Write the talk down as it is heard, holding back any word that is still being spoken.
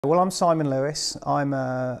Well, I'm Simon Lewis. I'm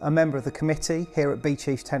a member of the committee here at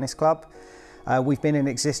Beauchief Tennis Club. We've been in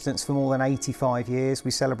existence for more than 85 years. We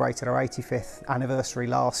celebrated our 85th anniversary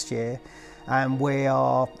last year, and we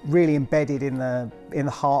are really embedded in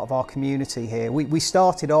the heart of our community here. We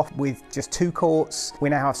started off with just 2 courts. We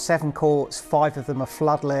now have 7 courts, 5 of them are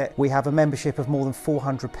floodlit. We have a membership of more than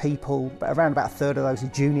 400 people, but around about a third of those are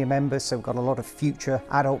junior members, so we've got a lot of future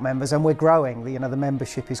adult members, and we're growing. The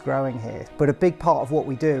membership is growing here. But a big part of what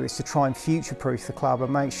we do is to try and future-proof the club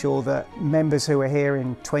and make sure that members who are here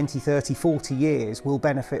in 20, 30, 40 years will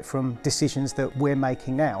benefit from decisions that we're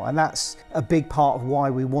making now. And that's a big part of why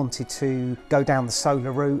we wanted to go down the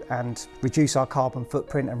solar route and reduce our carbon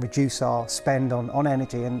footprint and reduce our spend on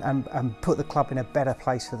energy and put the club in a better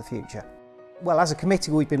place for the future. Well, as a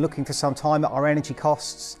committee, we've been looking for some time at our energy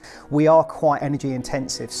costs. We are quite energy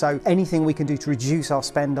intensive, so anything we can do to reduce our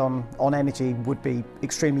spend on energy would be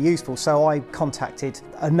extremely useful. So I contacted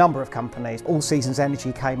a number of companies. All Seasons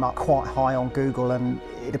Energy came up quite high on Google, and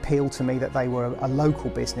it appealed to me that they were a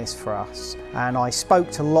local business for us. And I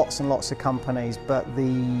spoke to lots and lots of companies, but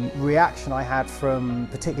the reaction I had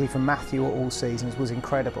particularly from Matthew at All Seasons was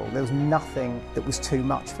incredible. There was nothing that was too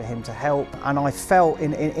much for him to help. And I felt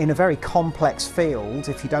in a very complex field,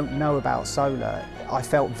 if you don't know about solar, I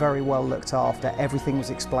felt very well looked after. Everything was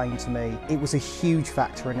explained to me. It was a huge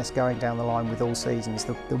factor in us going down the line with All Seasons,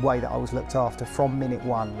 the way that I was looked after from minute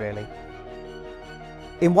one, really.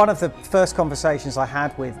 In one of the first conversations I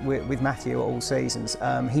had with Matthew at All Seasons,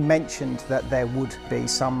 he mentioned that there would be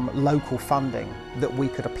some local funding that we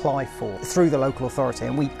could apply for through the local authority,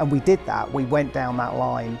 and we did that. We went down that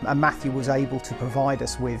line, and Matthew was able to provide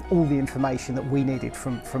us with all the information that we needed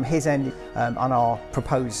from his end on our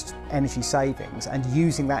proposed energy savings, and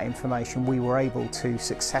using that information we were able to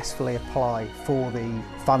successfully apply for the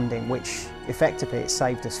funding, which effectively it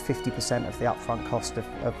saved us 50% of the upfront cost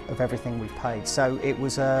of everything we've paid. So it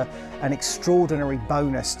was an extraordinary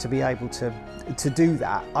bonus to be able to do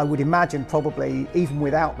that. I would imagine probably even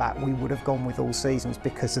without that we would have gone with All Seasons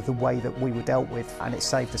because of the way that we were dealt with, and it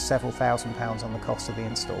saved us several £1000s on the cost of the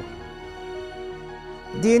install.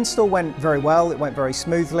 The install went very well, it went very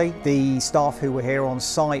smoothly. The staff who were here on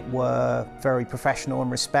site were very professional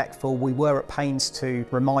and respectful. We were at pains to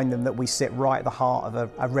remind them that we sit right at the heart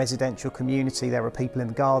of a residential community. There were people in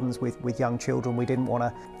the gardens with young children. We didn't want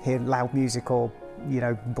to hear loud music or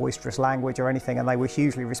boisterous language or anything, and they were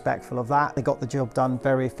hugely respectful of that. They got the job done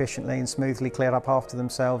very efficiently and smoothly, cleared up after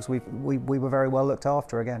themselves. We were very well looked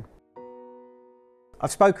after again.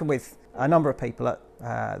 I've spoken with a number of people at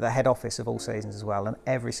the head office of All Seasons as well, and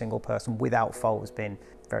every single person without fault has been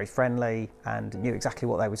very friendly and knew exactly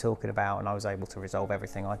what they were talking about, and I was able to resolve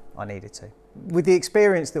everything I needed to. With the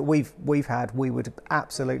experience that we've had, we would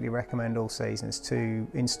absolutely recommend All Seasons to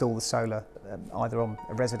install the solar either on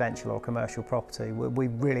a residential or commercial property. We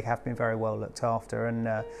really have been very well looked after,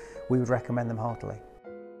 and we would recommend them heartily.